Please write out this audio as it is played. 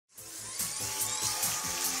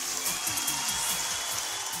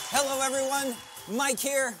Hello, everyone. Mike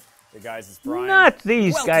here. Hey, guys, it's Brian. Not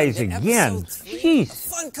these Welcome guys to again. episode 3 Jeez.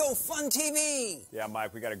 of Funko FunTV. Yeah,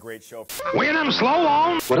 Mike, we got a great show. Win 'em slow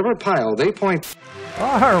on. Whatever pile they point.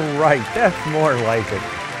 All right, that's more like it.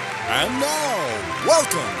 And now,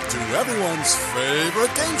 welcome to everyone's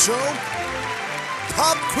favorite game show,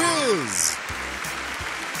 Pop Quiz.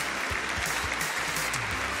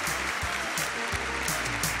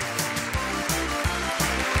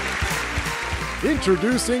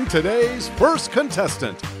 Introducing today's first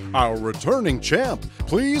contestant, our returning champ.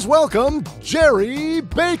 Please welcome Jerry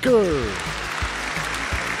Baker.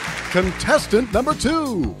 Contestant number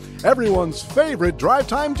 2, everyone's favorite drive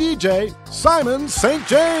time DJ, Simon St.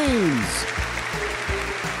 James.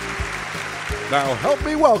 Now help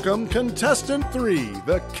me welcome contestant 3,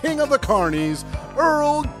 the king of the carnies,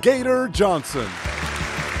 Earl Gator Johnson.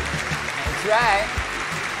 That's right.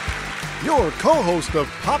 Your co-host of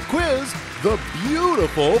Pop Quiz, the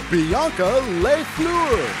beautiful Bianca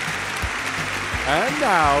LeFleur. And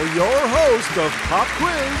now your host of Pop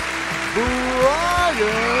Quiz, Brian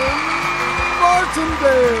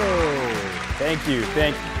Martindale.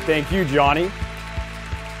 Thank you, Johnny.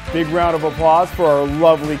 Big round of applause for our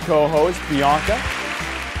lovely co-host, Bianca.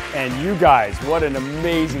 And you guys, what an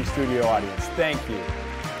amazing studio audience. Thank you.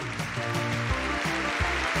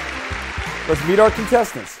 Let's meet our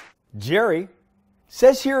contestants. Jerry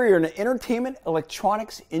says here you're an entertainment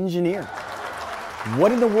electronics engineer.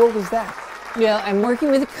 What in the world is that? Well, I'm working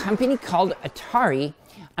with a company called Atari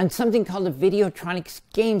on something called a Videotronics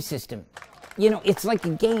game system. You know, it's like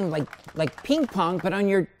a game like ping pong, but on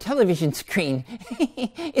your television screen.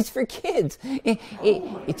 It's for kids.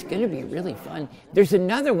 It's going to be really fun. There's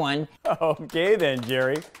another one. Okay then,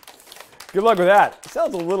 Jerry. Good luck with that.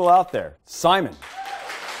 Sounds a little out there. Simon,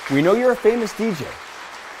 we know you're a famous DJ,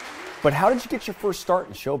 but how did you get your first start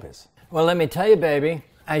in showbiz? Well, let me tell you, baby,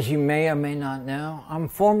 as you may or may not know, I'm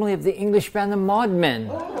formerly of the English band the Mod Men.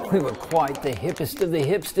 We were quite the hippest of the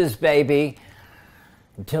hipsters, baby,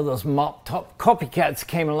 until those mop-top copycats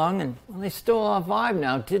came along and, well, they stole our vibe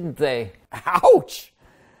now, didn't they? Ouch!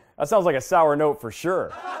 That sounds like a sour note for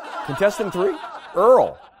sure. Contestant 3,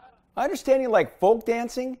 Earl. I understand you like folk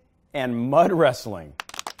dancing and mud wrestling.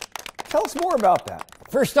 Tell us more about that.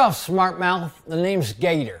 First off, smart mouth, the name's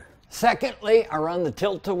Gator. Secondly, I run the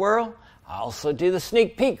Tilt-A-Whirl. I also do the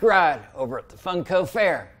sneak peek ride over at the Funko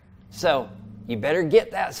Fair. So, you better get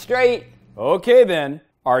that straight. Okay then,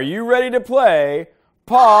 are you ready to play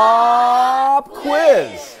Pop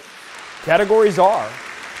Quiz? Categories are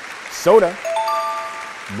soda,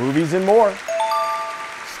 movies and more,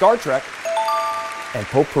 Star Trek, and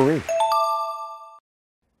potpourri.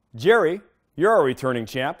 Jerry, you're our returning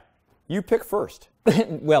champ. You pick first.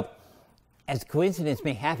 Well, as coincidence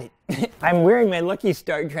may have it, I'm wearing my lucky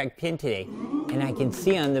Star Trek pin today, and I can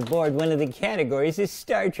see on the board one of the categories is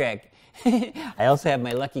Star Trek. I also have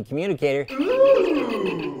my lucky communicator,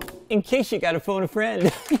 in case you got to phone a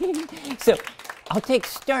friend. So, I'll take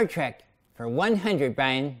Star Trek for 100,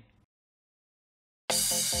 Brian.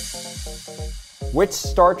 Which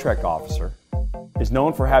Star Trek officer is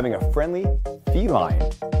known for having a friendly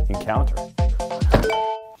feline encounter?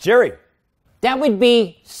 Jerry. That would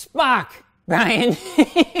be Spock, Brian.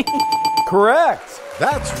 Correct.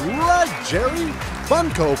 That's right, Jerry.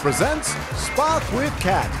 Funko presents Spock with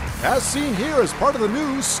Cat, as seen here as part of the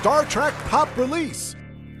new Star Trek Pop release.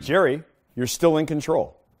 Jerry, you're still in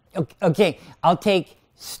control. Okay, I'll take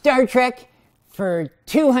Star Trek for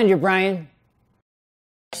 200, Brian.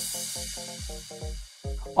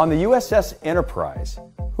 On the USS Enterprise,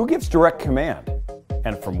 who gives direct command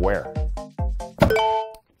and from where?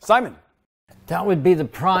 Simon. That would be the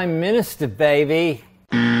Prime Minister, baby.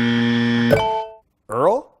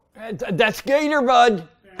 Earl? That's Gator, bud.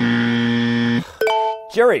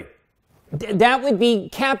 Jerry. That would be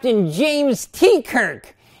Captain James T.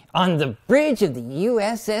 Kirk on the bridge of the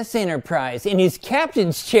USS Enterprise in his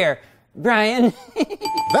captain's chair. Brian.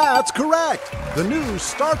 That's correct. The new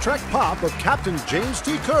Star Trek pop of Captain James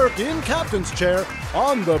T. Kirk in captain's chair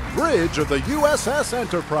on the bridge of the USS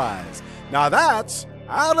Enterprise. Now that's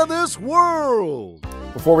out of this world.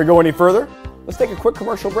 Before we go any further, let's take a quick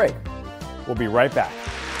commercial break. We'll be right back.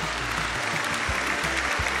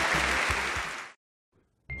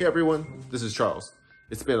 Hey everyone, this is Charles.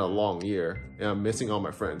 It's been a long year, and I'm missing all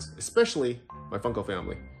my friends, especially my Funko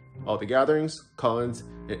family. All the gatherings, cons,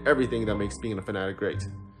 and everything that makes being a fanatic great.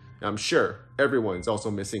 And I'm sure everyone's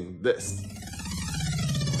also missing this.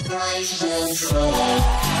 Price Control!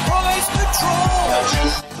 Price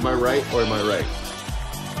Control! Am I right or am I right?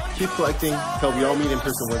 Keep collecting till we all meet in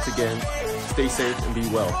person once again. Stay safe and be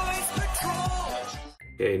well.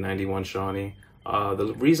 Hey, 91 Shawnee.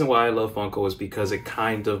 The reason why I love Funko is because it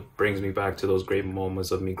kind of brings me back to those great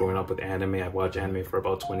moments of me growing up with anime. I've watched anime for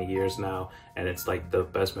about 20 years now, and it's like the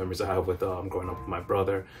best memories I have with growing up with my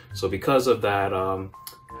brother. So because of that,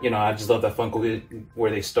 you know, I just love that Funko, where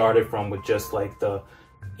they started from with just like the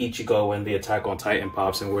Ichigo and the Attack on Titan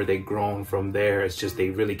pops, and where they've grown from there. It's just they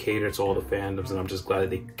really cater to all the fandoms, and I'm just glad that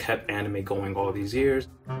they kept anime going all these years.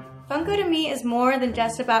 Funko to me is more than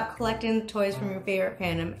just about collecting toys from your favorite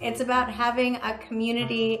fandom. It's about having a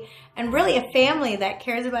community and really a family that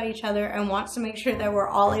cares about each other and wants to make sure that we're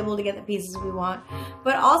all able to get the pieces we want,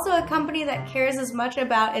 but also a company that cares as much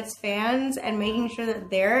about its fans and making sure that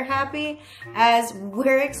they're happy as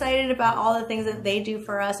we're excited about all the things that they do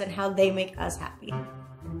for us and how they make us happy.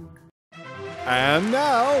 And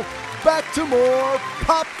now, back to more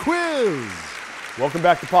Pop Quiz. Welcome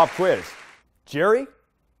back to Pop Quiz. Jerry,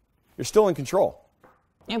 you're still in control.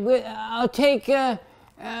 Yeah, but I'll take the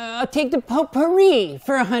potpourri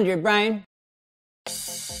for 100, Brian.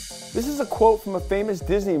 This is a quote from a famous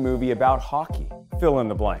Disney movie about hockey. Fill in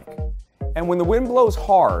the blank. And when the wind blows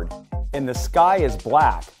hard and the sky is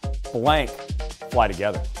black, blank fly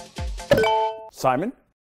together. Simon?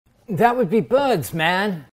 That would be birds,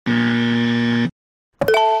 man.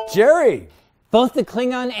 Jerry! Both the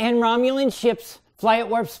Klingon and Romulan ships fly at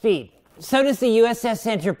warp speed. So does the USS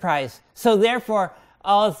Enterprise. So therefore,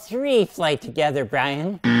 all three fly together,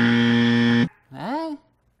 Brian. Huh?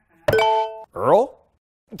 Earl?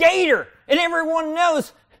 Gator! And everyone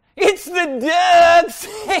knows it's the Ducks!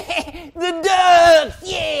 The Ducks!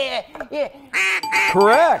 Yeah! Yeah!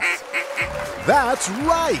 Correct! That's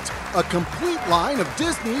right! A complete line of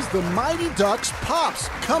Disney's The Mighty Ducks Pops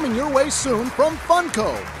coming your way soon from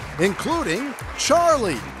Funko, including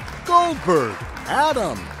Charlie, Goldberg,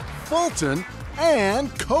 Adam, Fulton,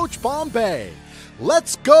 and Coach Bombay.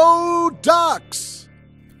 Let's go, Ducks!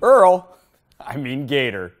 Earl, I mean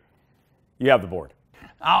Gator. You have the board.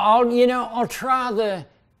 I'll try the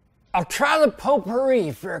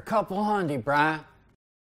potpourri for a couple hundred, Brian.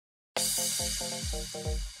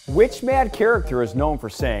 Which mad character is known for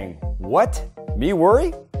saying, "What? Me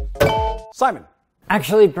worry?" Simon.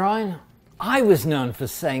 Actually, Brian, I was known for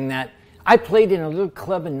saying that. I played in a little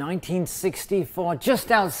club in 1964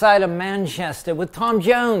 just outside of Manchester with Tom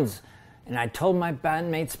Jones. And I told my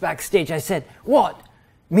bandmates backstage, I said, "What?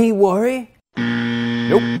 Me worry?"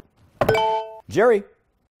 Nope. Jerry.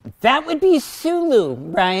 That would be Sulu,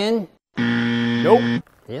 Brian. Nope.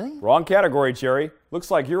 Really? Wrong category, Jerry.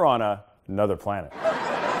 Looks like you're on another planet.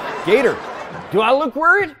 Gator. Do I look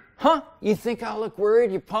worried? Huh? You think I look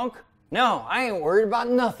worried, you punk? No, I ain't worried about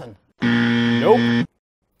nothing. Nope.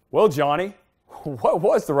 Well, Johnny, what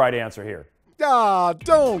was the right answer here?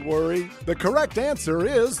 Don't worry. The correct answer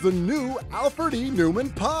is the new Alfred E.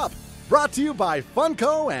 Newman Pop, brought to you by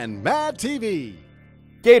Funko and Mad TV.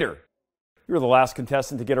 Gator, you're the last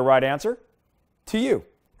contestant to get a right answer. To you.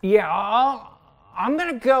 Yeah, I'm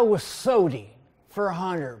gonna go with Sodi for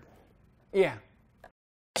 100. Yeah.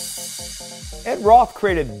 Ed Roth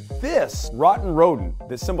created this rotten rodent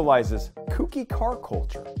that symbolizes kooky car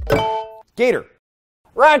culture. Gator.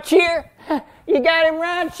 Right here. You got him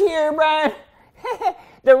right here, Brian.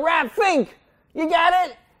 The Rat Fink. You got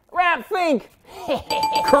it? Rat Fink.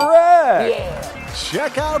 Correct. Yeah.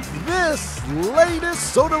 Check out this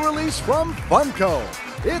latest soda release from Funko.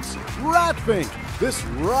 It's Ratfink. This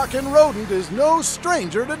rockin' rodent is no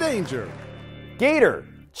stranger to danger. Gator,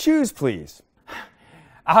 choose please.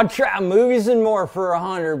 I'll try movies and more for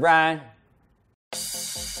 100, Brian.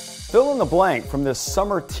 Fill in the blank from this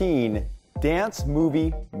summer teen dance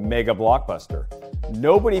movie mega blockbuster.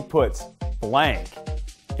 Nobody puts blank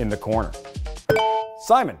in the corner.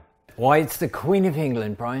 Simon. Why, it's the Queen of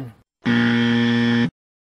England, Brian.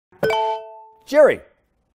 Jerry.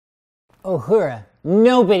 Uhura.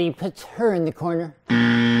 Nobody puts her in the corner.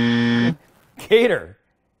 Gator.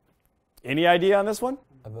 Any idea on this one?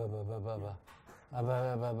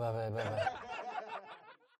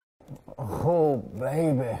 Oh,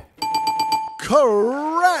 baby.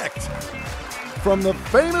 Correct! From the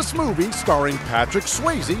famous movie starring Patrick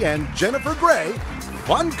Swayze and Jennifer Grey,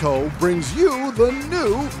 Funko brings you the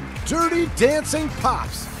new Dirty Dancing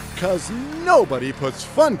Pops, because nobody puts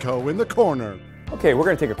Funko in the corner. Okay, we're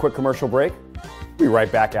going to take a quick commercial break. We'll be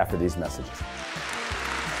right back after these messages.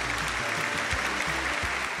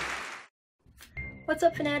 What's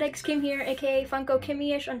up, Fanatics? Kim here, aka Funko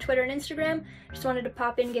Kimmy-ish on Twitter and Instagram. Just wanted to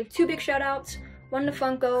pop in and give two big shout outs. One to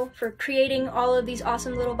Funko for creating all of these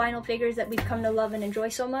awesome little vinyl figures that we've come to love and enjoy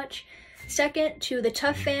so much. Second, to the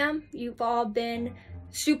Tough Fam. You've all been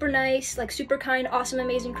super nice, like super kind, awesome,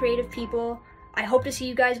 amazing, creative people. I hope to see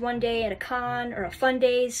you guys one day at a con or a fun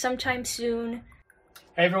days sometime soon.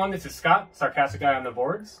 Hey everyone, this is Scott, sarcastic guy on the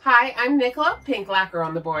boards. Hi, I'm Nicola, pink lacquer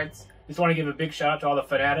on the boards. Just want to give a big shout out to all the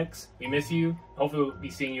Funatics. We miss you. Hopefully we'll be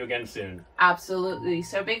seeing you again soon. Absolutely.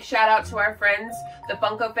 So big shout out to our friends, the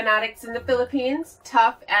Funko Funatics in the Philippines,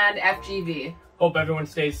 Tough, and FGV. Hope everyone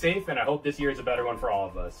stays safe, and I hope this year is a better one for all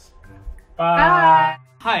of us. Bye.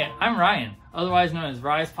 Hi, I'm Ryan, otherwise known as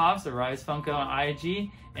Rise Pops or Rise Funko on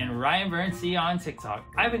IG, and Ryan Burns C on TikTok.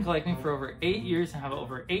 I've been collecting for over 8 years and have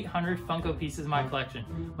over 800 Funko pieces in my collection.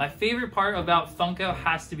 My favorite part about Funko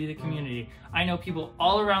has to be the community. I know people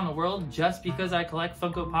all around the world just because I collect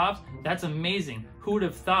Funko Pops. That's amazing. Who would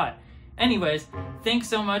have thought? Anyways, thanks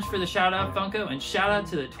so much for the shout out, Funko, and shout out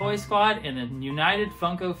to the Toy Squad and the United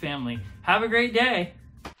Funko family. Have a great day.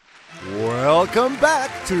 Welcome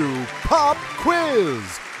back to Pop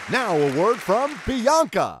Quiz. Now a word from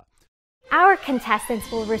Bianca. Our contestants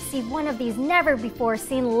will receive one of these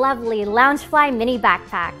never-before-seen lovely Loungefly mini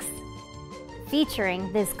backpacks,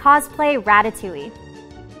 featuring this cosplay Ratatouille.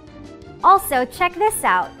 Also, check this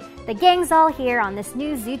out. The gang's all here on this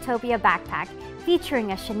new Zootopia backpack,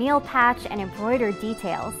 featuring a chenille patch and embroidered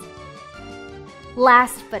details.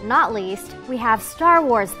 Last but not least, we have Star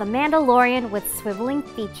Wars The Mandalorian with swiveling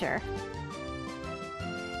feature.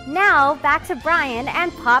 Now, back to Brian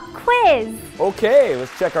and Pop Quiz. Okay,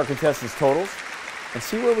 let's check our contestants' totals and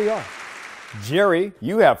see where we are. Jerry,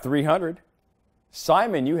 you have 300.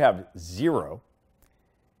 Simon, you have 0.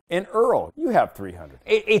 And Earl, you have 300.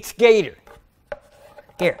 It's Gator.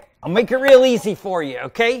 Here, I'll make it real easy for you,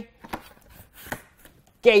 okay?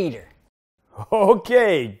 Gator.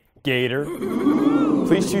 Okay, Gator.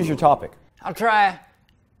 Please choose your topic. I'll try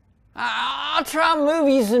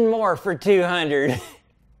movies and more for 200.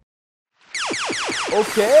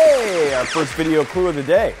 Okay, our first video clue of the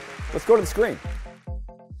day. Let's go to the screen.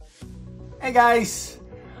 Hey guys,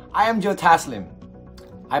 I am Joe Taslim.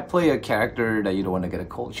 I play a character that you don't want to get a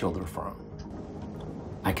cold shoulder from.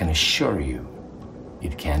 I can assure you,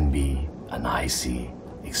 it can be an icy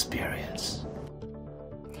experience.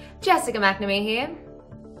 Jessica McNamee here.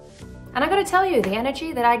 And I gotta tell you, the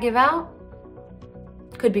energy that I give out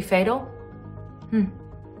could be fatal.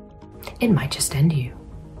 It might just end you.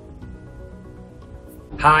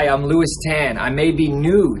 Hi, I'm Louis Tan. I may be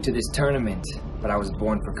new to this tournament, but I was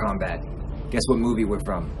born for combat. Guess what movie we're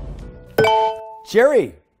from?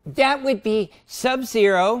 Jerry. That would be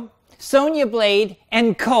Sub-Zero, Sonya Blade,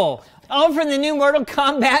 and Cole. All from the new Mortal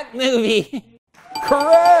Kombat movie.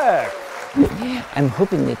 Correct! I'm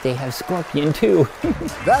hoping that they have Scorpion too.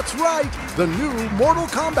 That's right, the new Mortal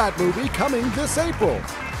Kombat movie coming this April.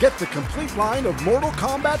 Get the complete line of Mortal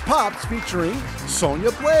Kombat Pops featuring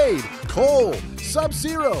Sonya Blade, Cole,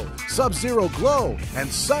 Sub-Zero, Sub-Zero Glow, and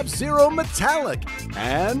Sub-Zero Metallic.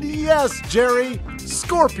 And yes, Jerry,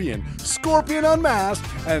 Scorpion, Scorpion Unmasked,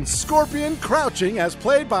 and Scorpion Crouching as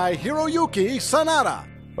played by Hiroyuki Sanada.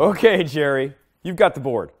 Okay, Jerry, you've got the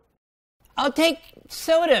board. I'll take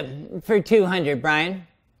soda for 200, Brian.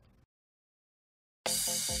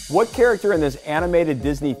 What character in this animated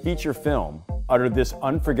Disney feature film uttered this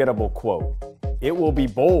unforgettable quote? It will be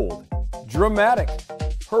bold, dramatic,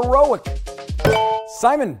 heroic.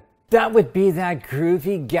 Simon. That would be that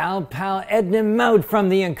groovy gal pal Edna Mode from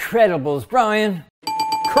The Incredibles, Brian.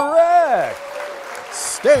 Correct.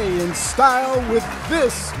 Stay in style with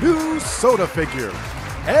this new soda figure.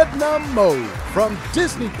 Edna Mode from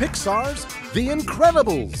Disney Pixar's The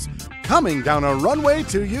Incredibles. Coming down a runway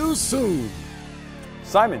to you soon.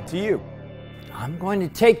 Simon, to you. I'm going to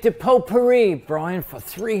take the potpourri, Brian, for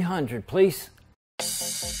 300, please.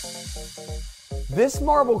 This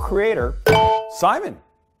Marvel creator, Simon.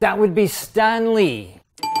 That would be Stan Lee.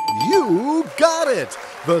 You got it!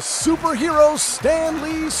 The superhero Stan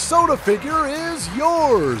Lee soda figure is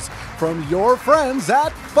yours from your friends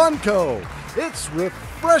at Funko. It's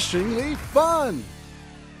refreshingly fun.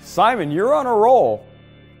 Simon, you're on a roll,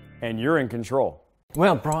 and you're in control.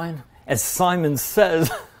 Well, Brian, as Simon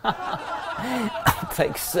says, I'll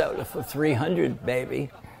take soda for 300, baby.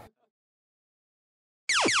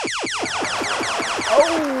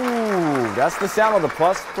 Oh, that's the sound of the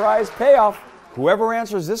plus prize payoff. Whoever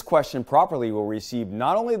answers this question properly will receive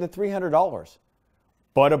not only the $300,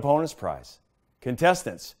 but a bonus prize.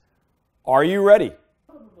 Contestants, are you ready?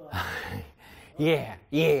 Yeah.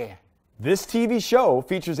 This TV show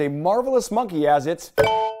features a marvelous monkey as its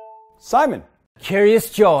Simon. Curious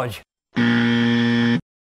George.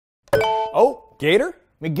 Oh, Gator?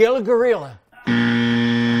 Miguel Gorilla.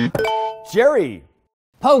 Jerry.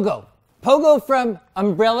 Pogo. Pogo from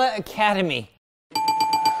Umbrella Academy.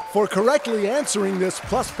 For correctly answering this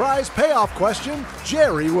plus prize payoff question,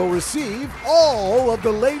 Jerry will receive all of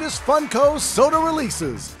the latest Funko soda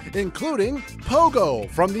releases, including Pogo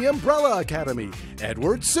from the Umbrella Academy,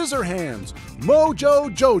 Edward Scissorhands,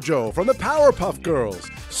 Mojo Jojo from the Powerpuff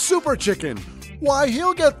Girls, Super Chicken. Why,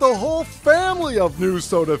 he'll get the whole family of new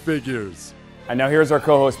soda figures. And now here's our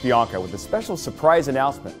co-host Bianca with a special surprise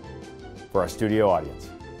announcement for our studio audience.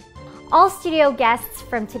 All studio guests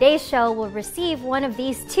from today's show will receive one of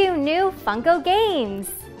these 2 new Funko games.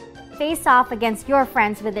 Face off against your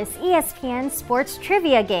friends with this ESPN sports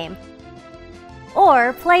trivia game.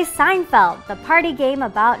 Or play Seinfeld, the party game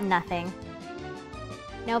about nothing.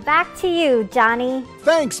 Now back to you, Johnny.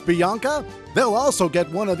 Thanks, Bianca. They'll also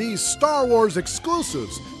get one of these Star Wars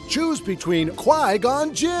exclusives. Choose between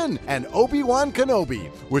Qui-Gon Jinn and Obi-Wan Kenobi,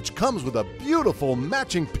 which comes with a beautiful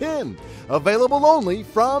matching pin. Available only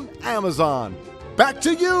from Amazon. Back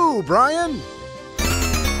to you, Brian.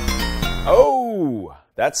 Oh,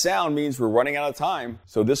 that sound means we're running out of time,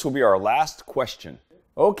 so this will be our last question.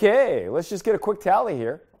 Okay, let's just get a quick tally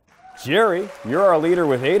here. Jerry, you're our leader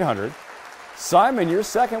with 800. Simon, you're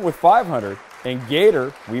second with 500. And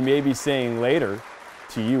Gator, we may be saying later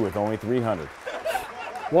to you with only 300.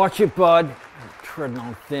 Watch it, bud. You're treading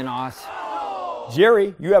on thin ice.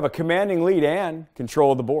 Jerry, you have a commanding lead and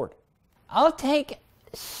control of the board. I'll take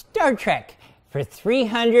Star Trek for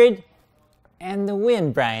 300 and the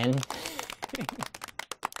win, Brian.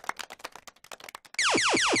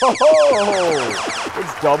 Oh,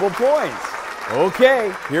 it's double points.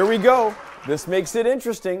 Okay, here we go. This makes it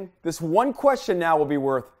interesting. This one question now will be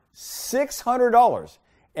worth $600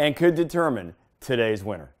 and could determine today's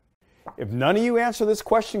winner. If none of you answer this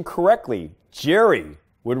question correctly, Jerry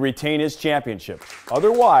would retain his championship.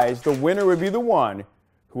 Otherwise, the winner would be the one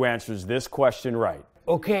who answers this question right.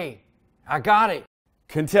 Okay, I got it.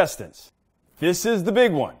 Contestants, this is the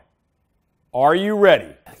big one. Are you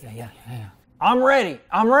ready? Yeah. I'm ready.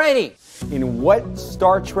 In what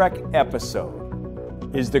Star Trek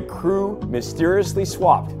episode is the crew mysteriously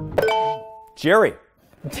swapped? Jerry.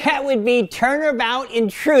 That would be Turnabout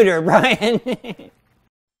Intruder, Brian.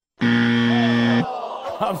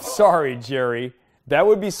 I'm sorry, Jerry. That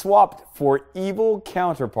would be swapped for evil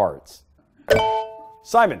counterparts.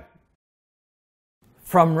 Simon.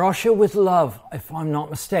 From Russia with Love, if I'm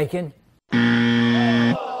not mistaken.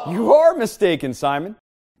 You are mistaken, Simon.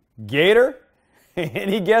 Gator,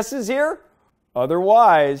 any guesses here?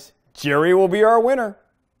 Otherwise, Jerry will be our winner.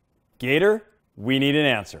 Gator, we need an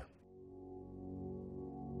answer.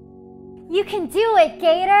 You can do it,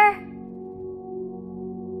 Gator.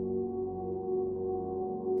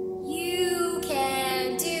 You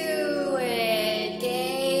can do it,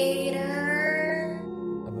 Gator.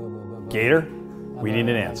 Gator, we need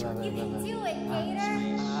an answer. You can do it, Gator.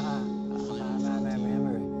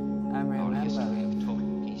 Our history of total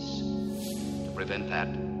peace. To prevent that,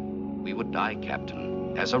 we would die,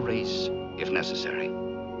 Captain, as a race, if necessary.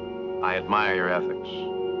 I admire your ethics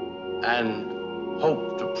and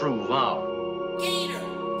hope to prove ours. Gator,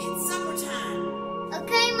 it's supper time.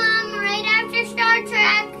 Okay, Mom, right after Star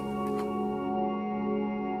Trek.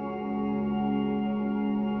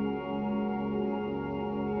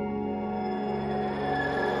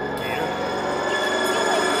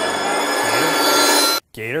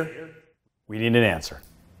 Gator, we need an answer.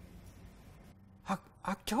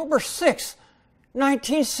 October 6th,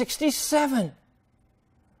 1967.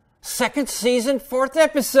 Second season, 4th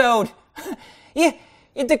episode. Yeah,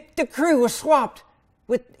 the crew was swapped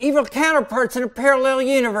with evil counterparts in a parallel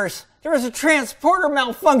universe. There was a transporter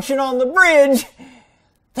malfunction on the bridge.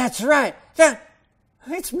 That's right.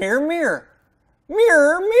 It's Mirror, Mirror.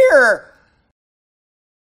 Mirror, Mirror.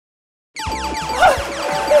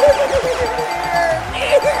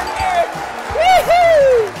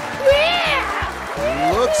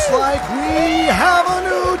 Looks like we have a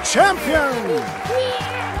new champion.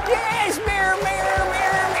 Yes, Mirror, Mirror,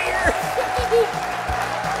 Mirror, Mirror.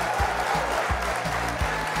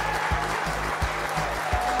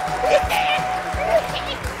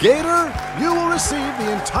 Gator, you will receive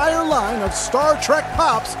the entire line of Star Trek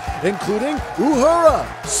pops, including Uhura,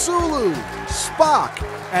 Sulu, Spock,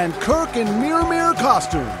 and Kirk in Mirror Mirror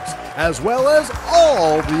costumes, as well as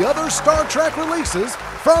all the other Star Trek releases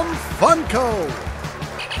from Funko.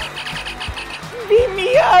 Beat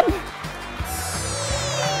me up!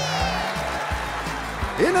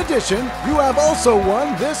 In addition, you have also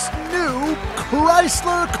won this new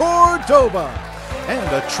Chrysler Cordoba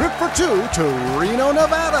and a trip for two to Reno,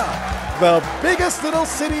 Nevada, the biggest little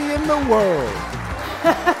city in the world.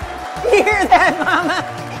 You hear that, Mama?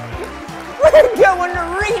 We're going to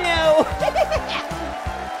Reno!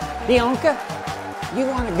 Bianca, You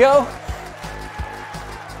want to go?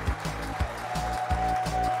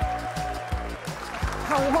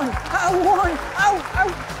 I won!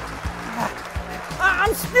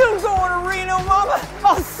 I'm still going to Reno, Mama!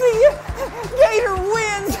 I'll see you! Gator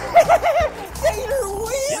wins! Gator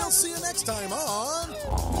wins! We'll see you next time on